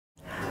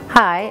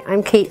Hi,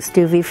 I'm Kate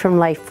Stuvey from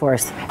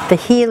LifeForce, the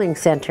Healing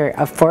Centre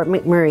of Fort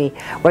McMurray,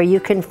 where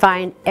you can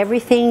find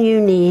everything you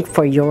need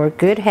for your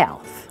good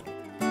health.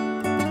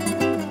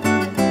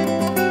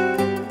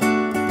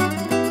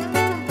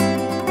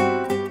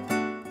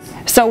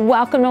 So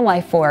welcome to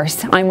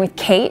LifeForce. I'm with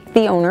Kate,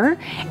 the owner,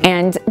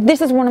 and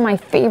this is one of my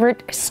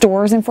favorite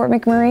stores in Fort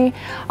McMurray.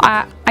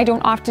 I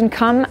don't often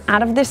come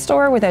out of this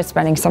store without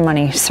spending some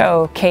money.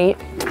 So Kate,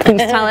 please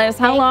tell us,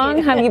 how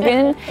long have you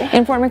been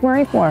in Fort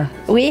McMurray for?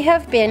 We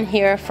have been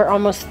here for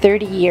almost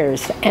 30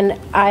 years, and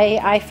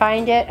I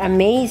find it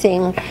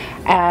amazing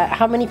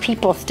how many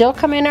people still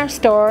come in our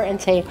store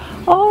and say,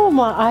 oh,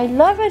 I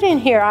love it in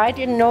here. I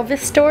didn't know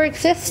this store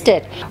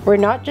existed. We're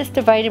not just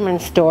a vitamin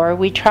store.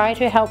 We try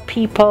to help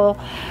people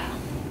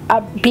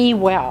be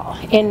well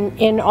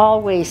in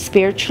all ways,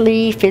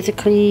 spiritually,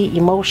 physically,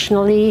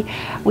 emotionally.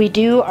 We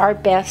do our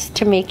best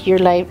to make your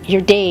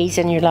days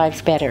and your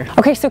lives better.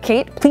 Okay, so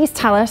Kate, please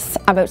tell us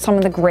about some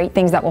of the great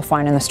things that we'll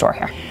find in the store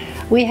here.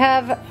 We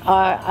have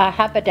a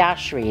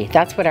haberdashery.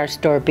 That's what our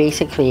store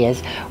basically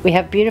is. We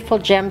have beautiful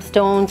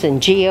gemstones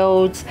and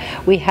geodes.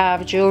 We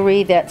have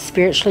jewelry that's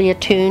spiritually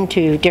attuned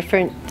to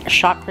different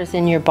chakras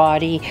in your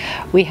body.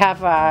 We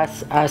have a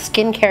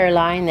skincare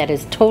line that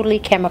is totally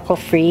chemical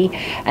free,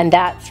 and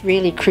that's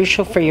really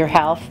crucial for your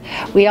health.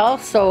 We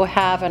also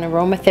have an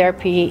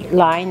aromatherapy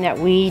line that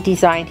we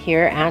designed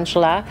here.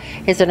 Angela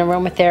is an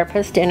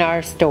aromatherapist in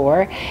our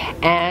store,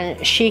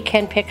 and she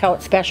can pick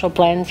out special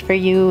blends for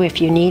you if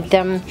you need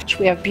them.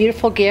 We have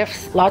beautiful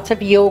gifts, lots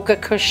of yoga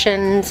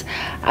cushions,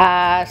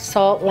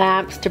 salt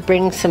lamps to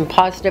bring some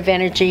positive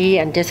energy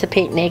and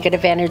dissipate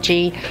negative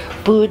energy,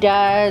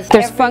 Buddhas.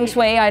 There's feng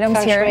shui items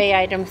here. Feng shui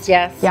items,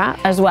 yes. Yeah,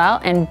 as well,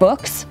 and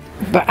books.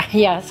 But,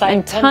 yes,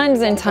 and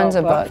tons and tons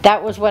of books.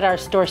 That was what our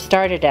store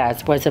started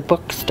as, was a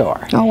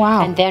bookstore. Oh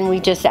wow. And then we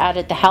just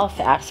added the health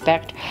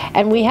aspect,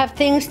 and we have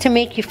things to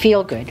make you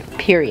feel good,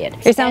 period.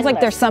 It sounds like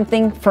there's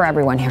something for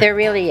everyone here. There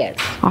really is.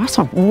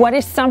 Awesome. What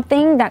is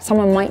something that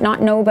someone might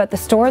not know about the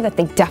store that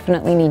they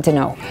definitely need to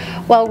know?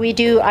 Well, we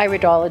do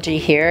iridology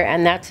here,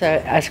 and that's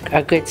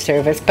a good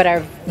service, but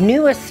our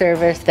newest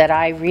service that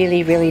I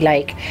really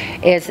like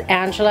is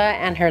Angela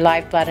and her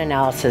live blood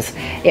analysis.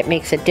 It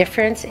makes a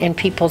difference in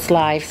people's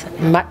lives,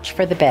 much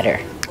for the better.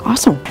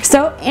 Awesome.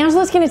 So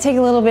Angela's going to take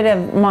a little bit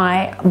of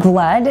my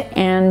blood,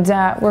 and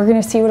we're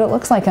going to see what it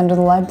looks like under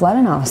the live blood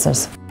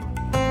analysis.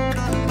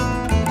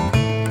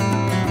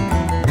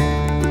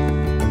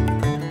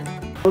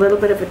 A little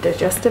bit of a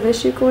digestive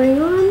issue going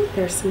on.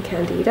 There's some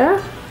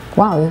candida.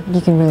 Wow,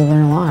 you can really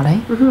learn a lot, eh?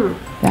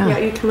 Mm-hmm. Yeah,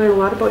 you can learn a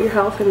lot about your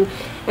health, and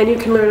you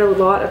can learn a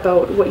lot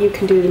about what you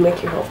can do to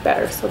make your health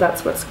better. So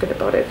that's what's good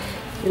about it.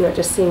 You're not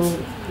just seeing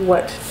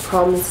what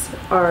problems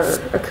are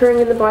occurring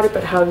in the body,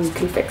 but how you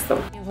can fix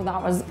them. Angela,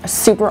 that was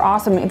super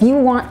awesome. If you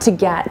want to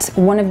get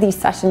one of these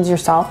sessions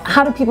yourself,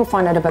 how do people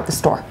find out about the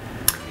store?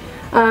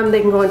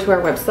 They can go into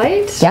our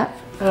website. Yeah.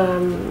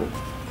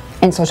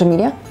 And social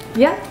media?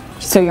 Yeah.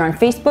 So you're on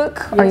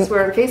Facebook? Yes,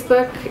 we're on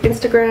Facebook,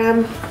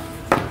 Instagram.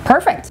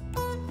 Perfect.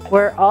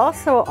 We're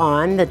also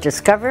on the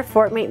Discover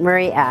Fort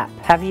McMurray app.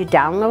 Have you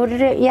downloaded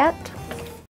it yet?